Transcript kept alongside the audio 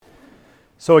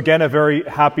So again, a very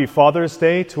happy Father's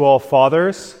Day to all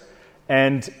fathers.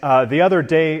 And the other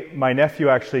day, my nephew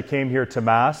actually came here to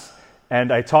Mass,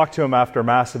 and I talked to him after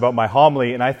Mass about my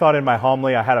homily, and I thought in my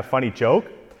homily I had a funny joke,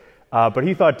 but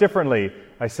he thought differently.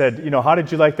 I said, how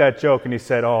did you like that joke? And he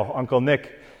said, Uncle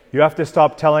Nick, you have to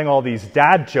stop telling all these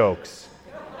dad jokes.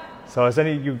 So as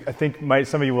I think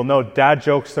some of you will know, dad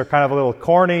jokes, they're kind of a little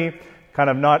corny, kind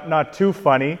of not too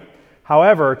funny.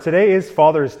 However, today is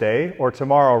Father's Day, or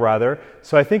tomorrow rather,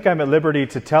 so I think I'm at liberty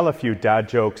to tell a few dad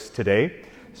jokes today.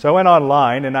 So I went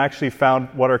online and actually found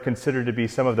what are considered to be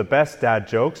some of the best dad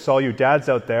jokes. So all you dads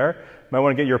out there might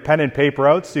want to get your pen and paper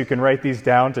out so you can write these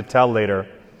down to tell later.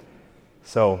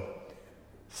 So,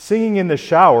 singing in the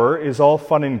shower is all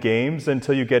fun and games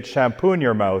until you get shampoo in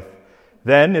your mouth.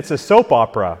 Then it's a soap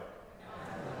opera.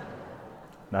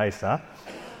 Nice, huh?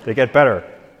 They get better.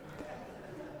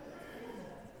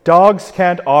 Dogs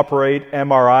can't operate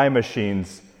MRI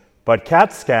machines, but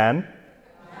cats can.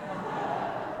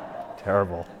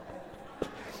 Terrible.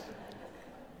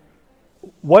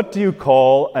 What do you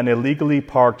call an illegally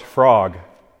parked frog?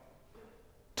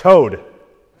 Toad.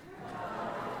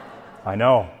 I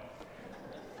know.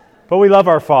 But we love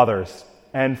our fathers.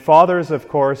 And fathers, of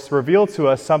course, reveal to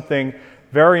us something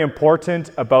very important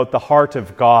about the heart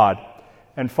of God.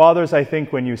 And fathers, I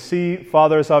think when you see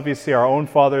fathers, obviously our own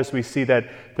fathers, we see that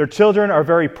their children are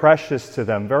very precious to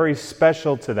them, very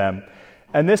special to them.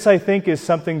 And this, I think, is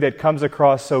something that comes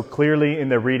across so clearly in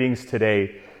the readings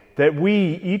today, that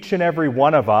we, each and every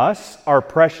one of us, are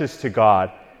precious to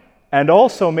God. And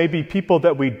also maybe people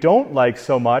that we don't like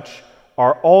so much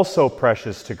are also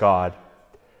precious to God.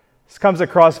 This comes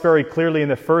across very clearly in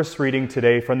the first reading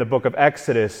today from the book of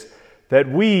Exodus, that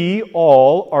we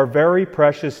all are very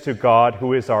precious to God,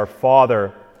 who is our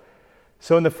Father.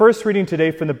 So in the first reading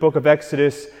today from the book of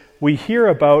Exodus, we hear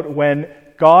about when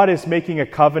God is making a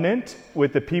covenant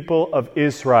with the people of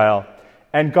Israel.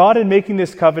 And God, in making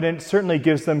this covenant, certainly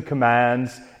gives them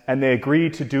commands, and they agree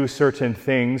to do certain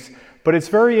things. But it's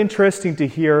very interesting to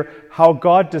hear how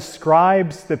God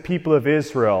describes the people of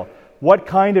Israel, what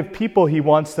kind of people He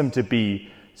wants them to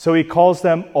be. So He calls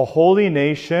them a holy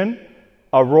nation,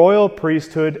 a royal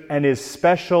priesthood, and His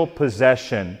special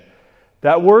possession.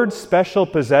 That word special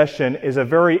possession is a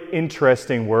very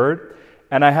interesting word.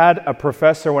 And I had a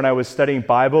professor when I was studying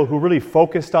Bible who really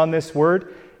focused on this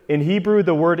word. In Hebrew,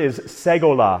 the word is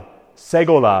segola.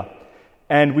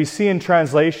 And we see in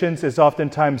translations is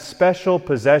oftentimes special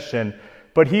possession.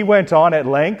 But he went on at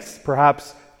lengths,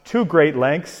 perhaps too great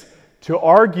lengths, to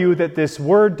argue that this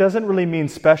word doesn't really mean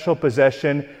special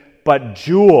possession, but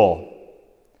jewel.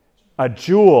 A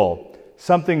jewel,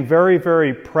 something very,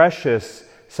 very precious,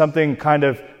 something kind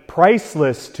of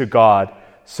priceless to God.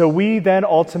 So we then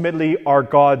ultimately are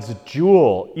God's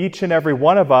jewel. Each and every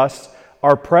one of us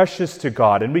are precious to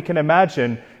God. And we can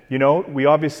imagine, we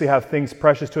obviously have things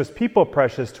precious to us, people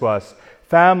precious to us,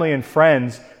 family and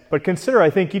friends. But consider, I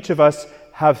think each of us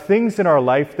have things in our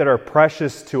life that are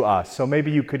precious to us. So maybe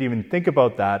you could even think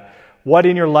about that. What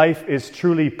in your life is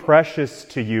truly precious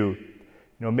to you?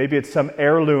 Maybe it's some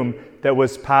heirloom that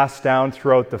was passed down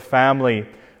throughout the family.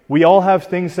 We all have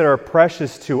things that are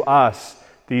precious to us,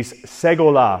 these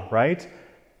segola, right?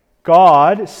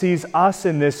 God sees us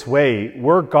in this way.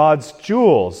 We're God's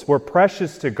jewels. We're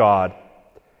precious to God.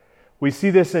 We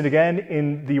see this again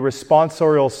in the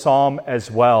responsorial psalm as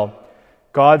well.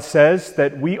 God says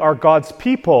that we are God's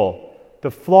people, the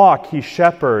flock He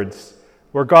shepherds.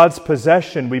 We're God's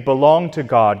possession. We belong to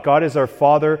God. God is our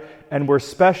Father, and we're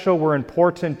special. We're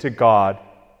important to God.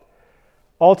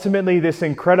 Ultimately, this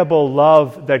incredible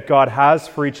love that God has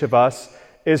for each of us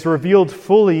is revealed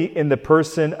fully in the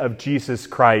person of Jesus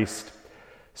Christ.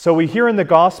 So we hear in the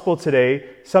gospel today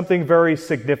something very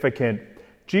significant.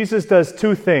 Jesus does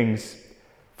two things.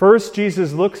 First,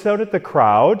 Jesus looks out at the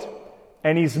crowd,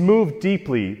 and He's moved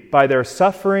deeply by their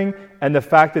suffering and the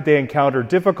fact that they encounter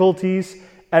difficulties.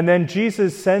 And then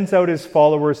Jesus sends out His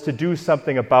followers to do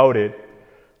something about it.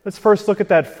 Let's first look at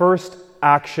that first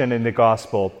action in the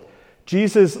gospel.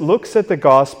 Jesus looks at the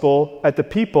gospel, at the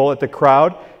people, at the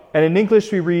crowd, and in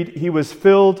English we read, He was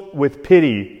filled with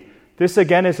pity. This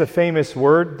again is a famous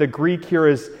word. The Greek here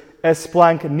is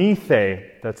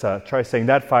esplanknithe. Try saying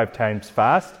that 5 times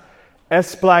fast.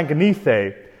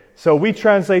 Esplanknithe. So we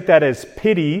translate that as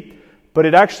pity, but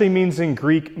it actually means in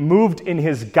Greek, moved in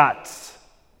His guts,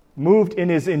 moved in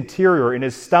His interior, in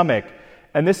His stomach.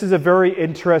 And this is a very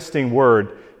interesting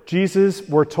word. Jesus,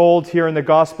 we're told here in the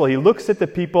gospel, He looks at the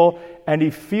people and He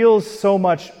feels so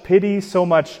much pity, so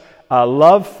much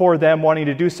love for them, wanting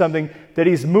to do something, that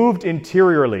He's moved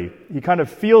interiorly. He kind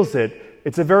of feels it,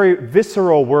 It's a very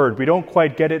visceral word. We don't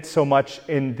quite get it so much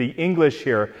in the English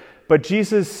here. But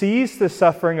Jesus sees the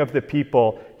suffering of the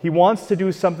people. He wants to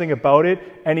do something about it,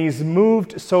 and he's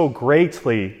moved so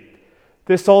greatly.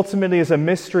 This ultimately is a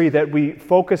mystery that we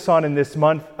focus on in this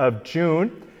month of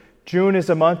June. June is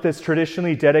a month that's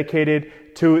traditionally dedicated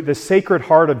to the Sacred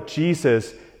Heart of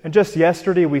Jesus. And just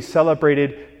yesterday we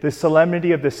celebrated the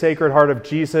solemnity of the Sacred Heart of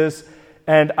Jesus.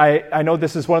 And I know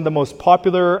this is one of the most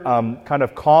popular, kind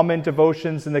of common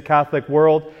devotions in the Catholic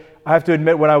world. I have to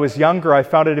admit, when I was younger, I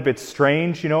found it a bit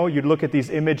strange. You'd look at these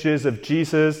images of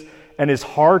Jesus and his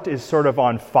heart is sort of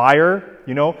on fire,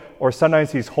 or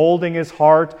sometimes he's holding his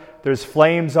heart. There's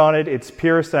flames on it. It's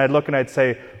pierced. And I'd look and I'd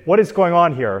say, what is going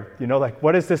on here?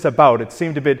 What is this about? It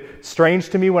seemed a bit strange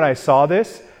to me when I saw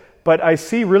this. But I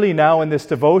see really now in this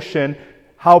devotion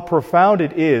how profound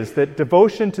it is, that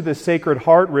devotion to the Sacred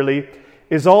Heart really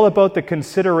is all about the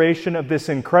consideration of this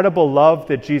incredible love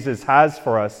that Jesus has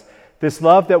for us. This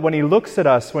love that when he looks at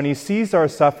us, when he sees our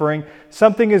suffering,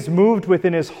 something is moved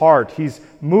within his heart. He's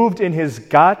moved in his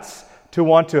guts to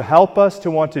want to help us,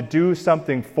 to want to do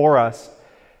something for us.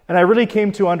 And I really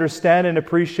came to understand and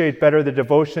appreciate better the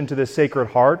devotion to the Sacred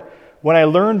Heart when I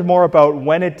learned more about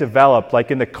when it developed, like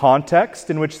in the context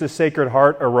in which the Sacred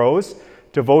Heart arose,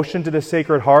 devotion to the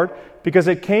Sacred Heart, because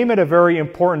it came at a very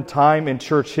important time in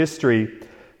church history.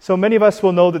 So many of us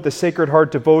will know that the Sacred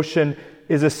Heart devotion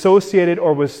is associated,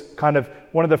 or was kind of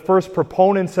one of the first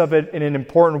proponents of it in an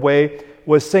important way,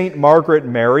 was Saint Margaret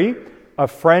Mary, a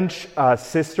French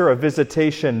sister, a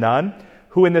Visitation nun,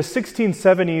 who in the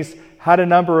 1670s had a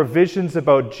number of visions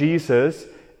about Jesus,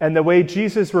 and the way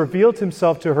Jesus revealed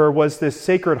himself to her was this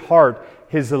Sacred Heart,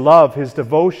 his love, his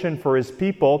devotion for his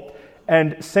people.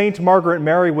 And Saint Margaret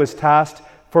Mary was tasked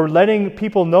for letting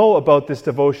people know about this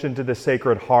devotion to the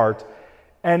Sacred Heart.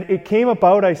 And it came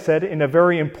about, I said, in a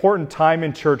very important time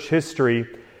in church history,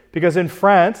 because in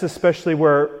France, especially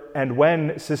where and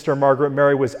when Sister Margaret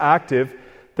Mary was active,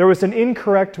 there was an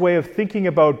incorrect way of thinking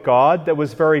about God that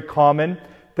was very common,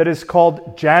 that is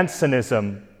called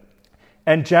Jansenism.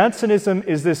 And Jansenism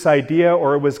is this idea,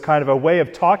 or it was kind of a way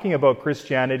of talking about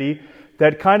Christianity,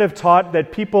 that kind of taught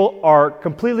that people are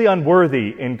completely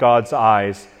unworthy in God's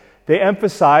eyes. They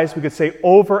emphasized, we could say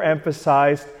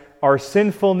overemphasized, our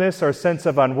sinfulness, our sense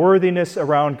of unworthiness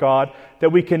around God,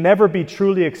 that we can never be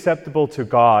truly acceptable to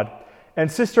God.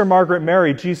 And Sister Margaret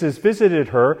Mary, Jesus visited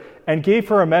her and gave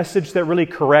her a message that really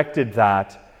corrected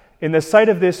that. In the sight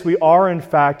of this, we are in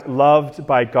fact loved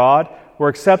by God. We're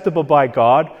acceptable by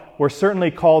God. We're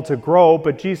certainly called to grow,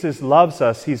 but Jesus loves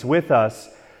us. He's with us.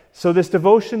 So this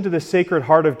devotion to the Sacred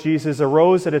Heart of Jesus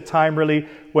arose at a time really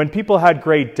when people had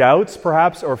great doubts,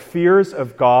 perhaps, or fears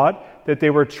of God, that they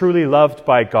were truly loved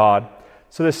by God.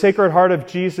 So the Sacred Heart of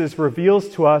Jesus reveals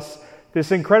to us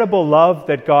this incredible love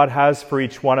that God has for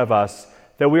each one of us,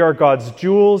 that we are God's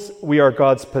jewels, we are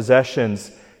God's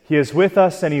possessions. He is with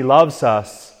us and he loves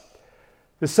us.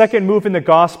 The second move in the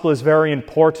gospel is very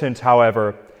important,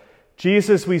 however.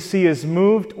 Jesus, we see, is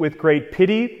moved with great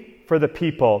pity for the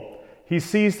people. He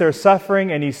sees their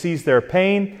suffering and he sees their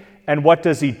pain, and what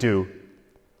does he do?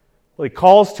 Well, he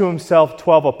calls to himself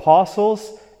 12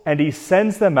 apostles, and he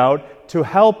sends them out to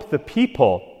help the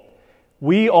people.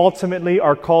 We ultimately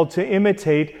are called to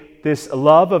imitate this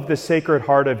love of the Sacred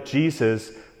Heart of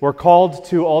Jesus. We're called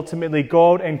to ultimately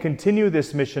go out and continue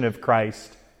this mission of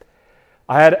Christ.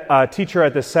 I had a teacher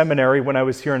at the seminary when I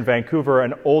was here in Vancouver,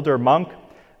 an older monk,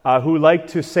 who liked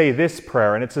to say this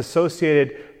prayer, and it's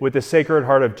associated with the Sacred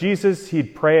Heart of Jesus.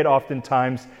 He'd pray it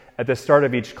oftentimes at the start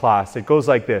of each class. It goes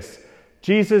like this: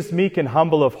 Jesus, meek and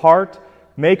humble of heart,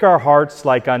 make our hearts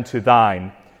like unto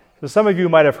thine. So some of you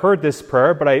might have heard this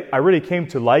prayer, but I really came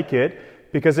to like it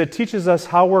because it teaches us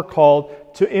how we're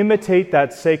called to imitate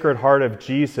that Sacred Heart of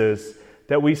Jesus,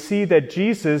 that we see that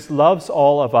Jesus loves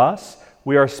all of us.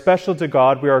 We are special to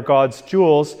God. We are God's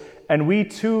jewels, and we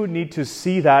too need to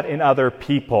see that in other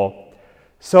people.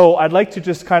 So I'd like to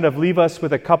just kind of leave us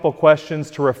with a couple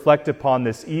questions to reflect upon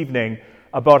this evening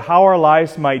about how our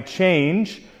lives might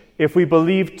change if we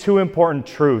believe two important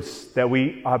truths that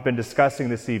we have been discussing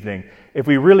this evening, if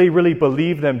we really, really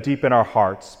believe them deep in our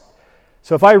hearts.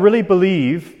 So if I really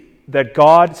believe that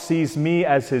God sees me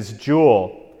as his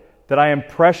jewel, that I am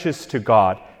precious to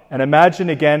God, and imagine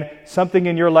again something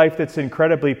in your life that's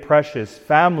incredibly precious,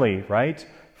 family, right?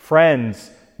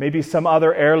 Friends, maybe some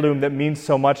other heirloom that means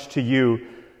so much to you.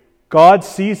 God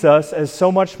sees us as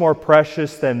so much more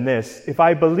precious than this. If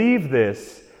I believe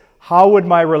this, how would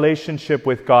my relationship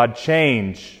with God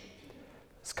change?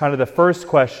 It's kind of the first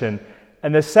question.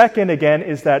 And the second, again,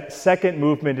 is that second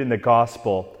movement in the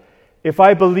gospel. If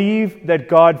I believe that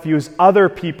God views other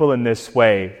people in this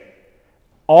way,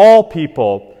 all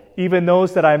people, even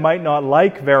those that I might not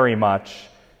like very much.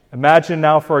 Imagine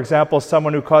now, for example,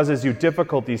 someone who causes you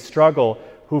difficulty, struggle,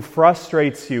 who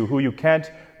frustrates you, who you can't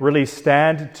really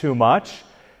stand too much.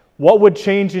 What would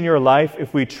change in your life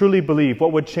if we truly believe?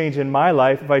 What would change in my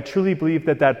life if I truly believed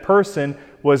that that person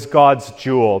was God's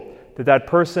jewel, that that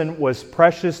person was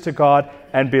precious to God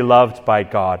and beloved by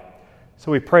God?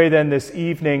 So we pray then this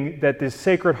evening that this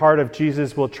Sacred Heart of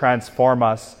Jesus will transform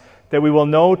us, that we will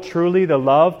know truly the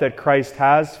love that Christ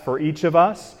has for each of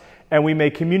us, and we may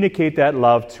communicate that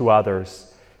love to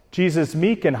others. Jesus,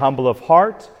 meek and humble of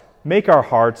heart, make our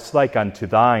hearts like unto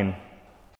thine.